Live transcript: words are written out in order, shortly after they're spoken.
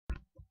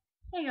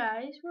Hey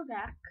guys, we're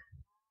back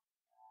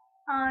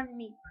on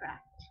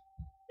Meatcraft.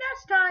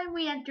 Last time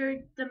we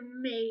entered the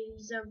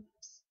maze of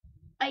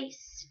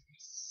ice.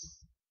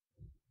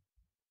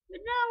 But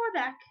now we're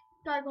back.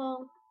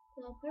 Doggle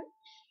Perch.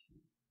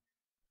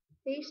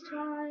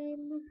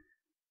 FaceTime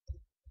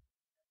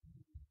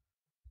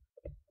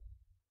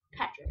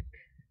Patrick.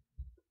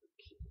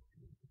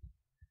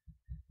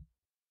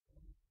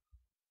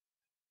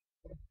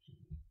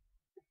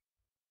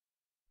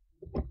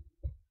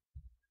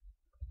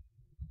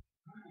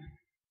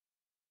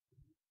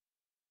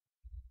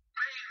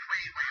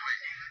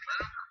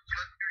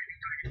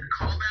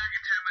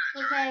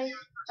 Okay,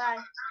 bye.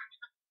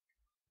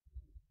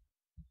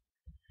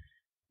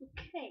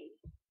 Okay,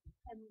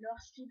 I'm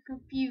lost and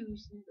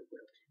confused in the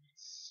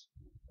wilderness.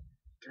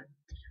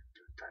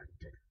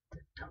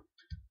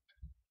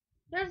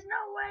 There's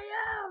no way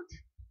out!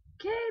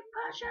 Keep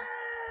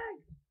pushing!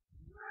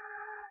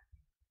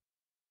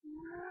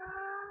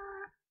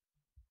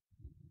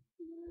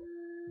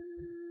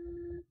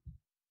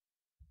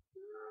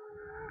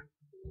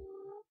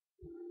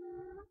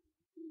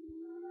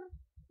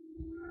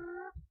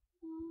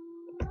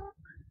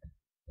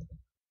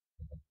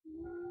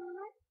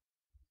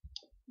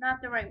 Not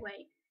the right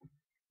way.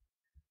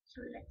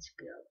 So let's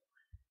go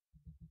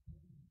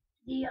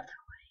the other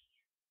way.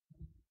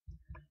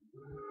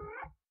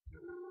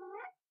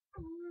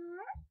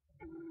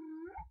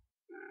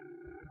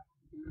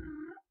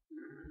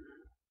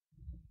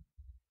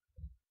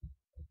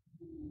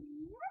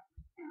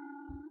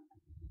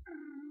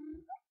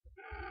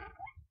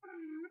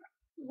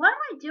 What am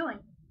I doing?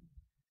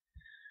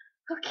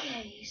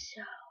 Okay,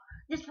 so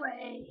this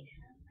way.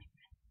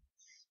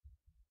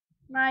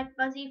 My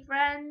fuzzy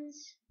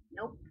friends.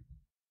 Nope.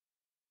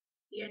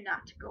 You're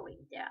not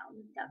going down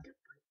without a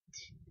fight.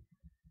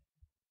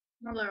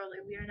 No, literally,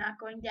 we are not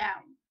going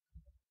down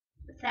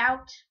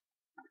without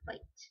a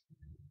fight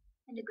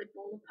and a good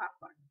bowl of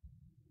popcorn.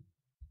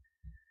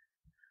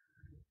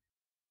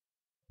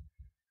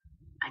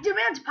 I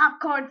demand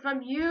popcorn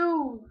from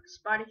you,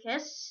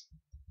 Spartacus.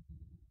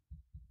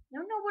 I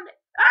don't know what.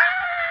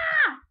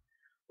 Ah!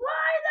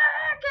 Why the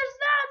heck is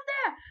that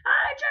there?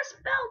 I just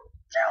fell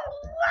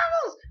 2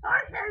 levels. I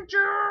hate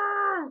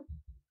you.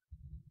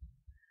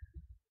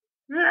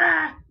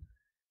 Ah!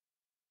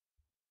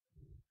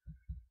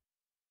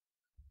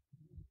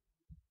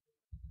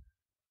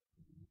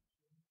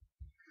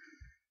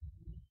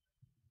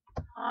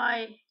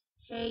 I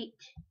hate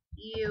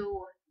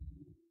you.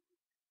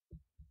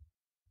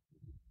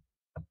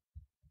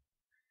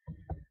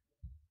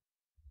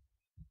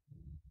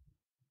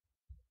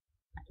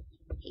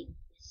 I hate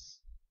this.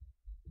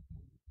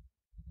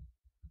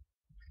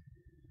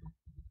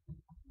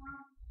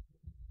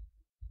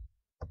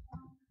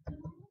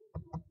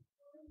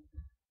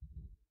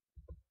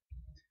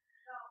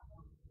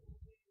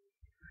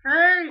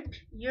 Hate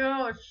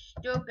you,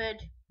 stupid.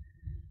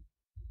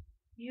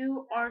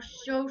 You are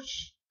so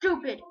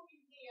stupid.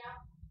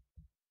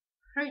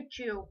 Hate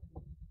you.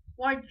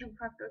 Why'd you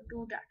have to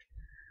do that?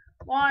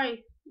 Why?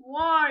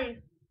 Why?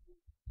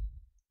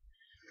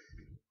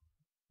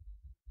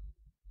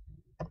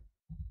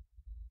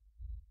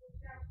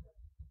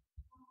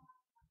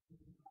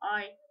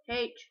 I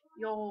hate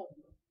you.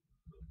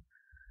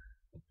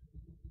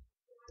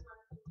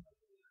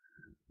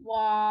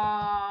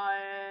 Why?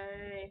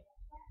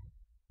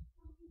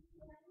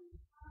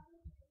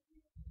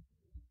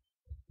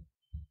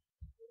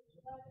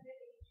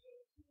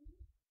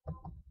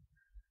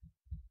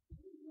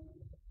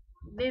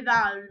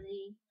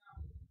 Vivaldi.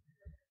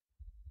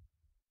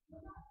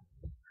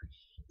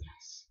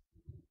 Yes.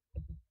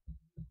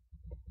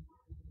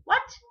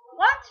 What?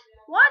 What?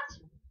 What?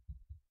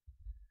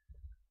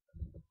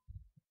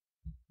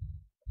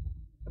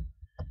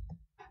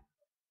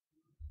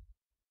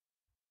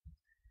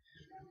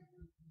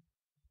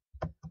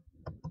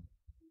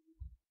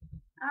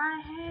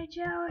 I hate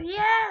you.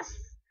 Yes.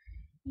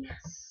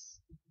 Yes.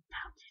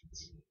 Found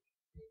it.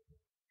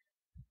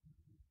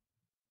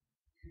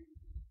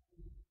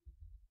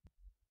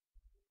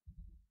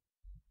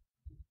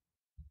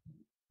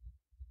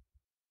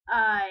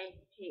 I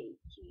hate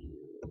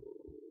you.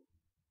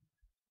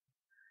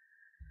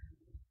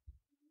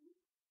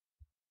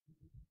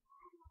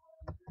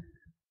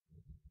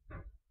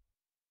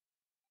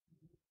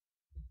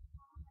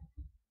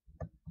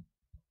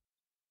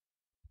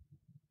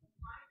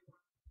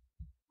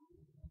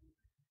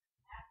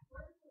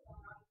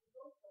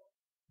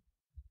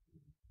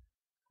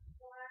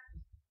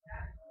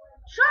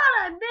 Sean,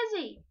 I'm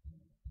busy.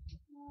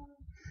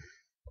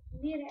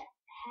 Need to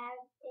have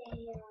a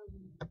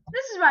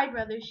This is my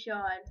brother,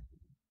 Sean.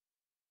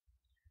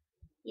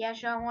 Yeah,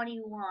 Sean, what do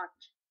you want?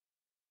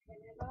 can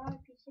I borrow a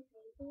piece of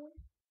paper?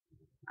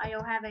 I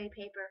don't have any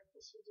paper.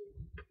 Yes, you do.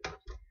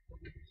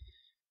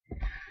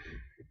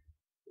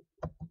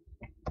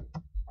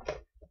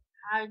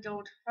 I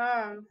don't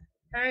have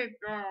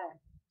paper.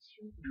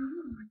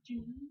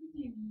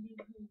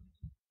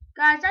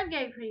 Guys, I'm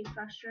getting pretty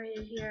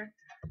frustrated here.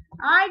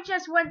 I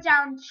just went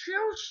down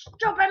 2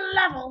 stupid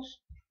levels.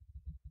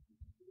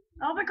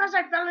 All because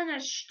I fell in a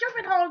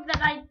stupid hole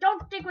that I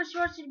don't think was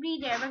supposed to be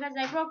there because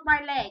I broke my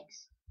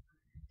legs.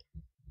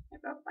 I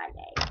broke my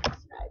legs.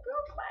 I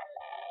broke my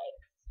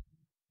legs.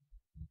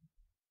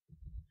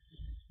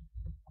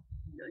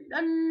 La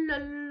la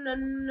la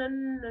la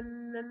la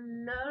la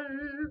la.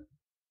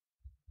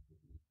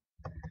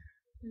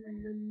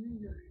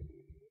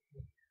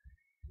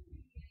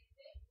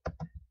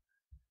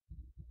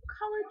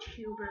 College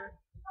humor.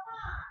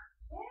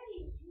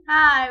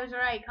 Ah, I was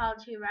right,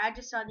 college humor. I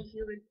just saw the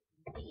humor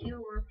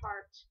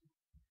part.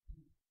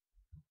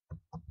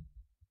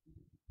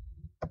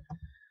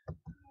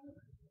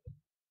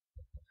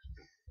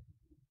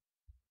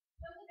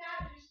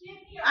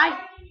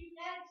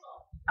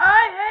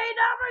 I hate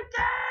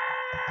everything!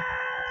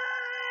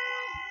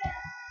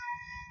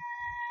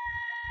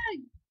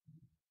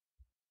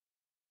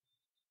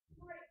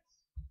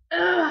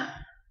 Ugh.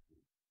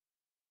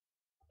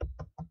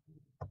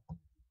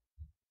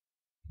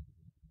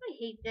 I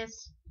hate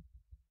this.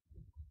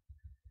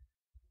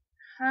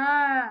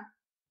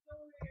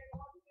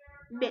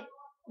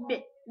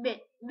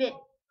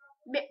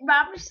 Bit,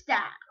 Robber style.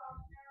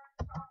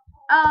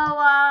 Oh,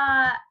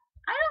 I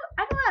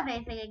don't have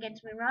anything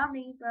against Mitt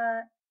Romney,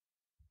 but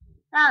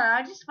I don't know.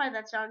 I just find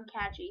that song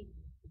catchy.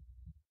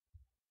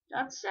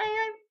 Not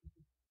saying.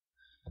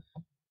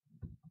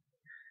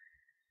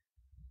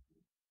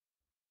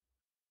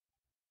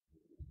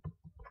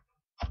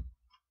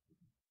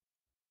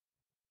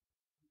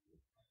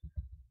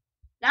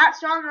 That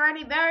song or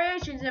any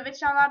variations of it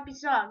shall not be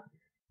sung.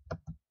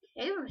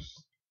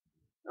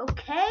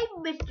 Okay,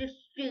 Mr.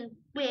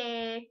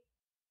 Stupid.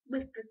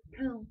 Mr.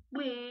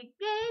 Stupid.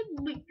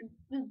 Mr.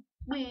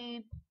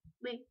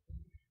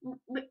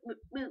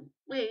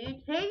 Stupid.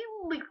 Hey,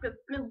 Mr.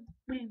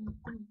 Stupid.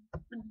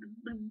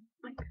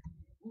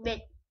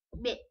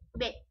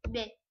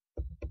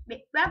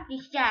 Rock the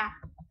star.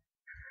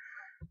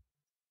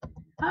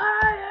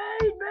 I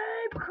hate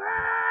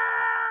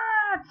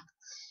Minecraft.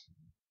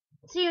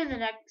 See you in the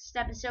next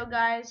episode,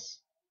 guys.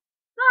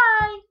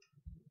 Bye.